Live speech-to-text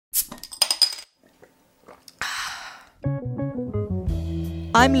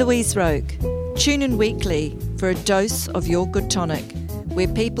I'm Louise Roke. Tune in weekly for a dose of your good tonic, where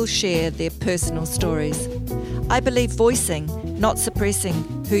people share their personal stories. I believe voicing, not suppressing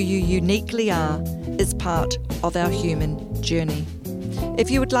who you uniquely are, is part of our human journey. If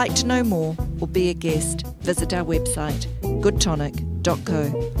you would like to know more or be a guest, visit our website,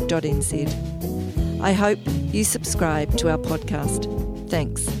 goodtonic.co.nz. I hope you subscribe to our podcast.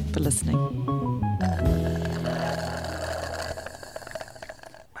 Thanks for listening.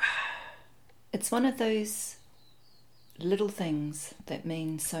 It's one of those little things that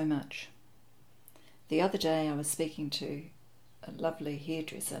mean so much. The other day I was speaking to a lovely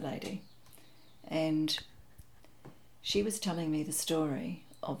hairdresser lady, and she was telling me the story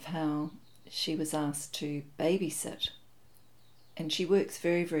of how she was asked to babysit, and she works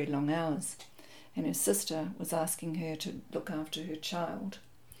very, very long hours, and her sister was asking her to look after her child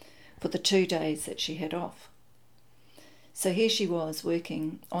for the 2 days that she had off. So here she was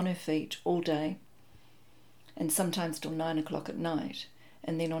working on her feet all day, and sometimes till 9 o'clock at night,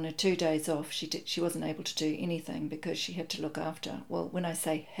 and then on her 2 days off she wasn't able to do anything because she had to look after, well, when I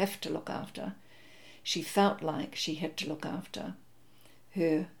say have to look after, she felt like she had to look after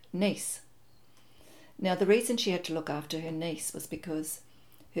her niece. Now the reason she had to look after her niece was because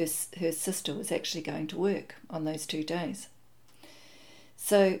her sister was actually going to work on those 2 days.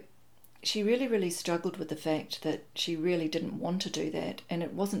 So she really, really struggled with the fact that she really didn't want to do that, and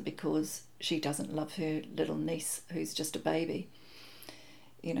it wasn't because she doesn't love her little niece who's just a baby.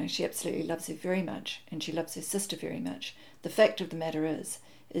 You know, she absolutely loves her very much, and she loves her sister very much. The fact of the matter is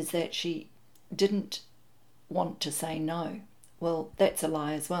that she didn't want to say no. Well, that's a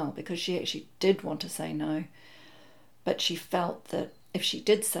lie as well, because she actually did want to say no, but she felt that if she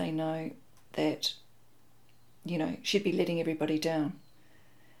did say no, that, you know, she'd be letting everybody down.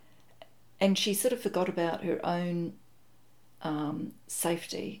 And she sort of forgot about her own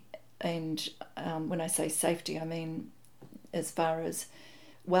safety. And when I say safety, I mean as far as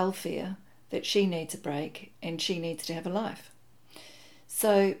welfare, that she needs a break and she needs to have a life.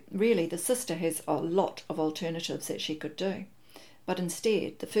 So really, the sister has a lot of alternatives that she could do. But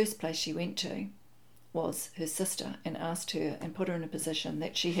instead, the first place she went to was her sister and asked her and put her in a position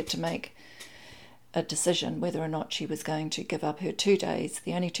that she had to make a decision whether or not she was going to give up her 2 days,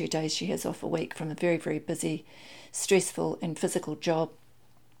 the only 2 days she has off a week from a very, very busy, stressful and physical job.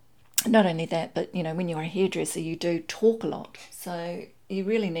 Not only that, but, you know, when you're a hairdresser, you do talk a lot. So you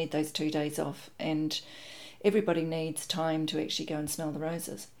really need those 2 days off, and everybody needs time to actually go and smell the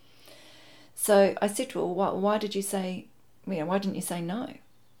roses. So I said to her, why didn't you say no?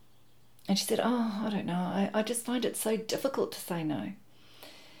 And she said, I don't know. I just find it so difficult to say no.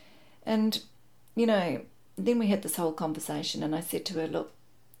 And you know, then we had this whole conversation, and I said to her, look,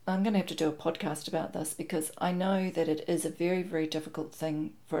 I'm going to have to do a podcast about this, because I know that it is a very, very difficult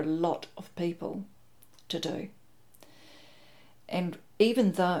thing for a lot of people to do. And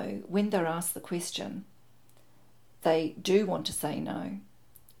even though when they're asked the question, they do want to say no,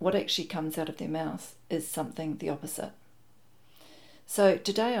 what actually comes out of their mouth is something the opposite. So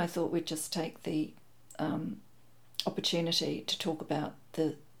today I thought we'd just take the opportunity to talk about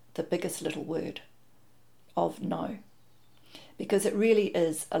the biggest little word of no, because it really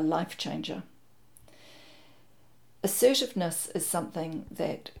is a life changer. Assertiveness is something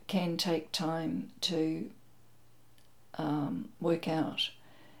that can take time to work out,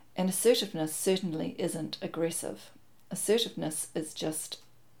 and assertiveness certainly isn't aggressive. Assertiveness is just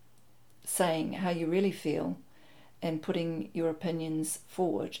saying how you really feel and putting your opinions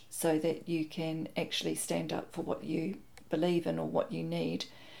forward so that you can actually stand up for what you believe in or what you need.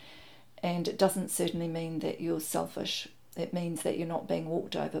 And it doesn't certainly mean that you're selfish. It means that you're not being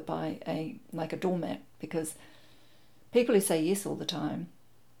walked over by a doormat, because people who say yes all the time,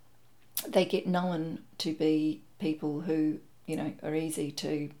 they get known to be people who, you know, are easy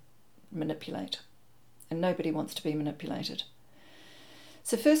to manipulate, and nobody wants to be manipulated.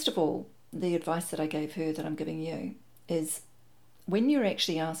 So first of all, the advice that I gave her that I'm giving you is, when you're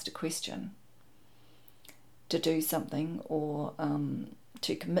actually asked a question to do something, or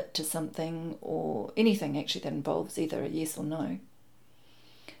to commit to something, or anything actually that involves either a yes or no,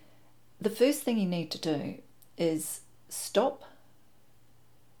 the first thing you need to do is stop,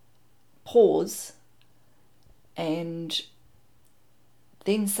 pause, and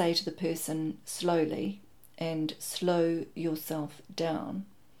then say to the person slowly, and slow yourself down,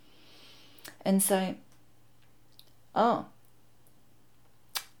 and say,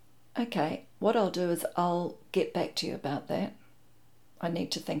 okay, what I'll do is I'll get back to you about that. I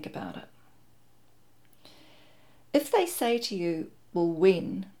need to think about it. If they say to you, well,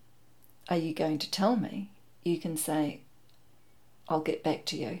 when are you going to tell me? You can say, I'll get back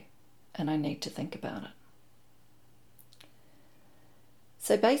to you and I need to think about it.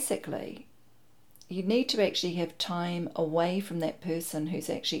 So basically, you need to actually have time away from that person who's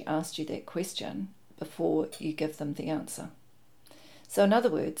actually asked you that question before you give them the answer. So in other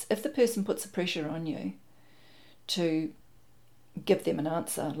words, if the person puts the pressure on you to give them an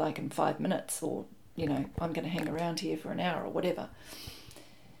answer like in 5 minutes, or, I'm going to hang around here for an hour or whatever,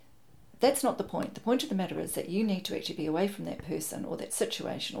 that's not the point. The point of the matter is that you need to actually be away from that person or that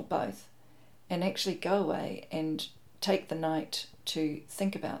situation or both, and actually go away and take the night to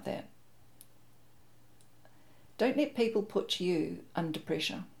think about that. Don't let people put you under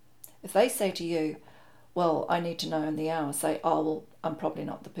pressure. If they say to you, well, I need to know in the hour, say, oh, well, I'm probably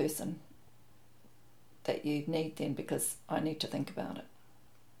not the person that you need then, because I need to think about it.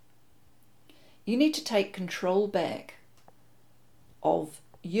 You need to take control back of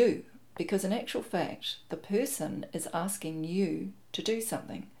you, because in actual fact, the person is asking you to do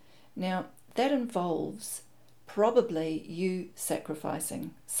something. Now, that involves probably you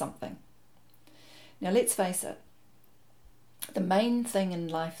sacrificing something. Now, let's face it, the main thing in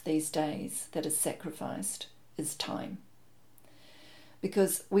life these days that is sacrificed is time.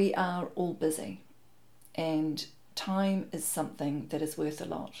 Because we are all busy, and time is something that is worth a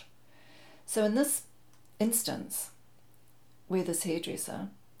lot. So in this instance, where this hairdresser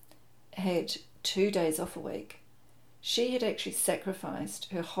had 2 days off a week, she had actually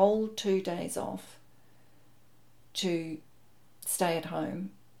sacrificed her whole 2 days off to stay at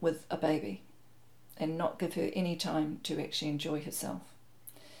home with a baby and not give her any time to actually enjoy herself.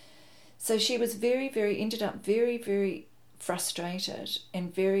 So she was ended up very, very frustrated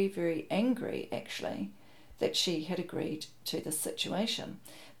and very, very angry, actually, that she had agreed to this situation,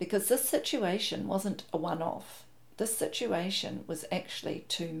 because this situation wasn't a one-off. This situation was actually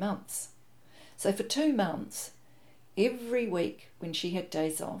 2 months. So for 2 months, every week when she had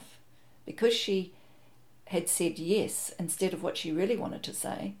days off, because she had said yes instead of what she really wanted to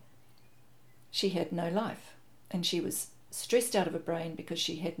say, she had no life, and she was stressed out of her brain because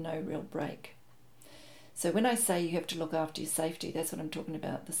she had no real break. So when I say you have to look after your safety, that's what I'm talking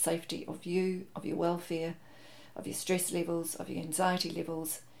about, the safety of you, of your welfare, of your stress levels, of your anxiety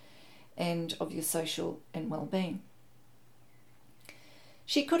levels, and of your social and well-being.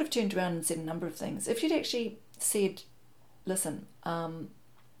 She could have turned around and said a number of things. If she'd actually said, listen,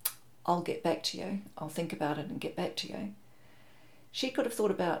 I'll get back to you, I'll think about it and get back to you, she could have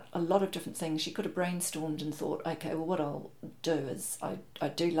thought about a lot of different things. She could have brainstormed and thought, okay, well, what I'll do is I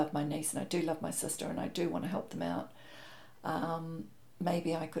do love my niece and I do love my sister and I do want to help them out.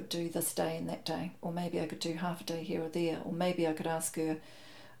 Maybe I could do this day and that day, or maybe I could do half a day here or there, or maybe I could ask her,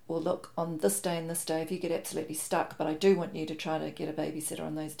 well, look, on this day and this day, if you get absolutely stuck, but I do want you to try to get a babysitter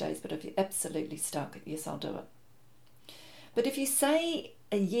on those days, but if you're absolutely stuck, yes, I'll do it. But if you say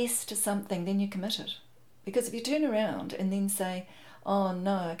a yes to something, then you're committed. Because if you turn around and then say, oh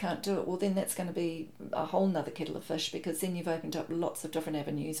no, I can't do it, well then that's going to be a whole nother kettle of fish, because then you've opened up lots of different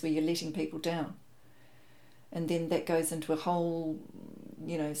avenues where you're letting people down. And then that goes into a whole,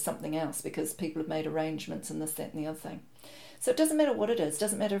 something else, because people have made arrangements and this, that and the other thing. So it doesn't matter what it is. It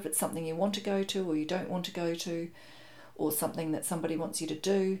doesn't matter if it's something you want to go to or you don't want to go to, or something that somebody wants you to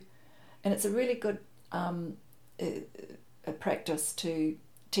do. And it's a really good a practice to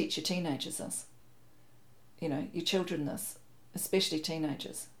teach your teenagers this. Your children this, especially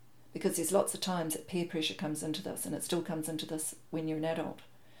teenagers, because there's lots of times that peer pressure comes into this, and it still comes into this when you're an adult.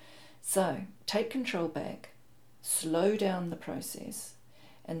 So take control back, slow down the process,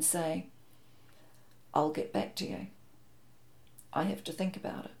 and say, I'll get back to you. I have to think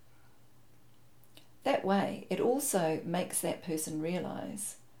about it. That way, it also makes that person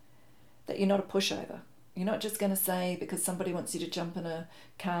realise that you're not a pushover. You're not just going to say, because somebody wants you to jump in a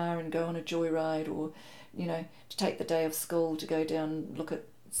car and go on a joyride, or, to take the day off school to go down and look at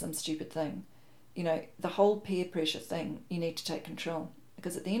some stupid thing. The whole peer pressure thing, you need to take control.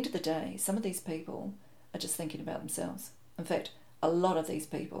 Because at the end of the day, some of these people are just thinking about themselves. In fact, a lot of these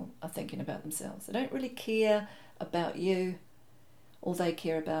people are thinking about themselves. They don't really care about you. All they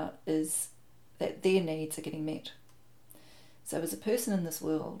care about is that their needs are getting met. So as a person in this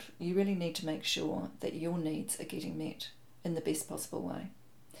world, you really need to make sure that your needs are getting met in the best possible way.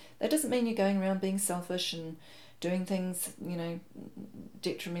 That doesn't mean you're going around being selfish and doing things,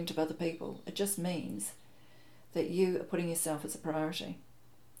 detriment of other people. It just means that you are putting yourself as a priority.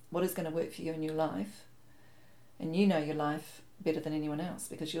 What is going to work for you in your life? And you know your life better than anyone else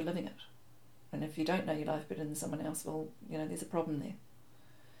because you're living it. And if you don't know your life better than someone else, well, there's a problem there.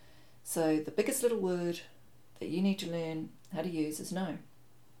 So the biggest little word that you need to learn how to use is no.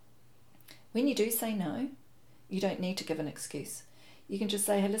 When you do say no, you don't need to give an excuse. You can just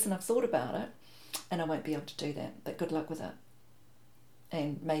say, hey, listen, I've thought about it and I won't be able to do that, but good luck with it.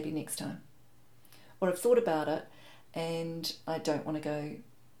 And maybe next time. Or I've thought about it and I don't want to go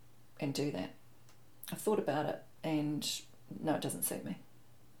and do that. I've thought about it and no, it doesn't suit me.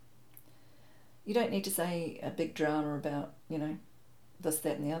 You don't need to say a big drama about, this,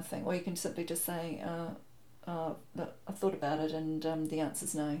 that and the other thing. Or you can simply just say, I've thought about it and the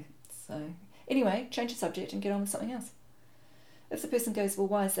answer's no. So anyway, change the subject and get on with something else. If the person goes, well,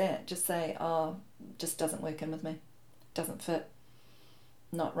 why is that? Just say, just doesn't work in with me. Doesn't fit.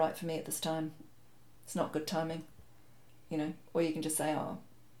 Not right for me at this time. It's not good timing. Or you can just say,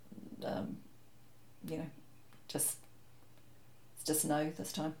 it's just no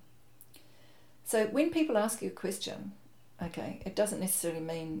this time. So when people ask you a question, okay, it doesn't necessarily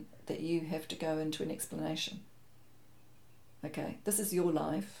mean that you have to go into an explanation. Okay, this is your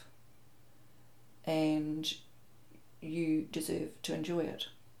life and you deserve to enjoy it.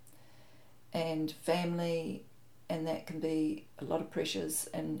 And family, and that can be a lot of pressures,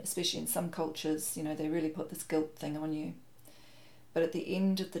 and especially in some cultures, they really put this guilt thing on you. But at the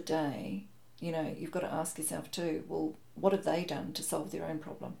end of the day, you've got to ask yourself too, well, what have they done to solve their own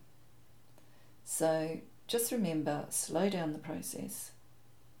problem? So just remember, slow down the process.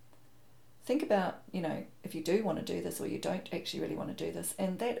 Think about, if you do want to do this or you don't actually really want to do this.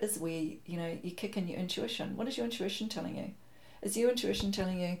 And that is where, you kick in your intuition. What is your intuition telling you? Is your intuition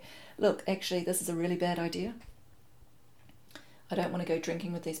telling you, look, actually, this is a really bad idea? I don't want to go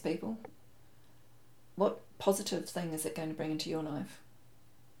drinking with these people. What positive thing is it going to bring into your life?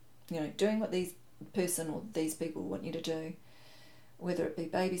 Doing what these person or these people want you to do, whether it be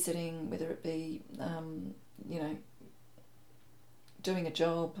babysitting, whether it be, doing a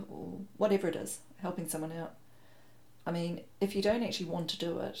job or whatever it is, helping someone out. I mean, if you don't actually want to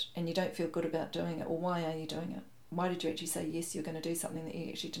do it and you don't feel good about doing it, well, why are you doing it? Why did you actually say yes, you're going to do something that you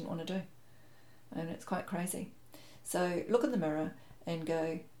actually didn't want to do? And it's quite crazy. So look in the mirror and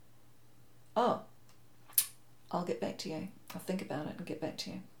go, oh, I'll get back to you. I'll think about it and get back to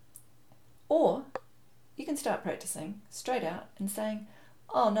you. Or you can start practicing straight out and saying,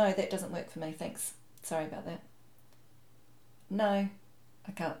 oh no, that doesn't work for me, thanks. Sorry about that. No,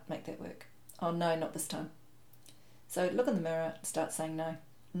 I can't make that work. Oh no, not this time. So look in the mirror and start saying no.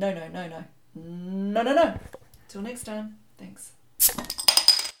 No, no, no, no. No, no, no. Till next time. Thanks.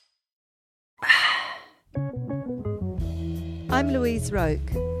 I'm Louise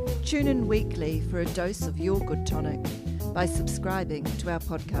Roke. Tune in weekly for a dose of your good tonic by subscribing to our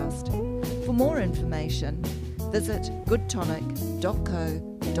podcast. For more information, visit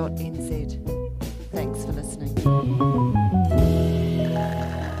goodtonic.co.nz. Thanks for listening.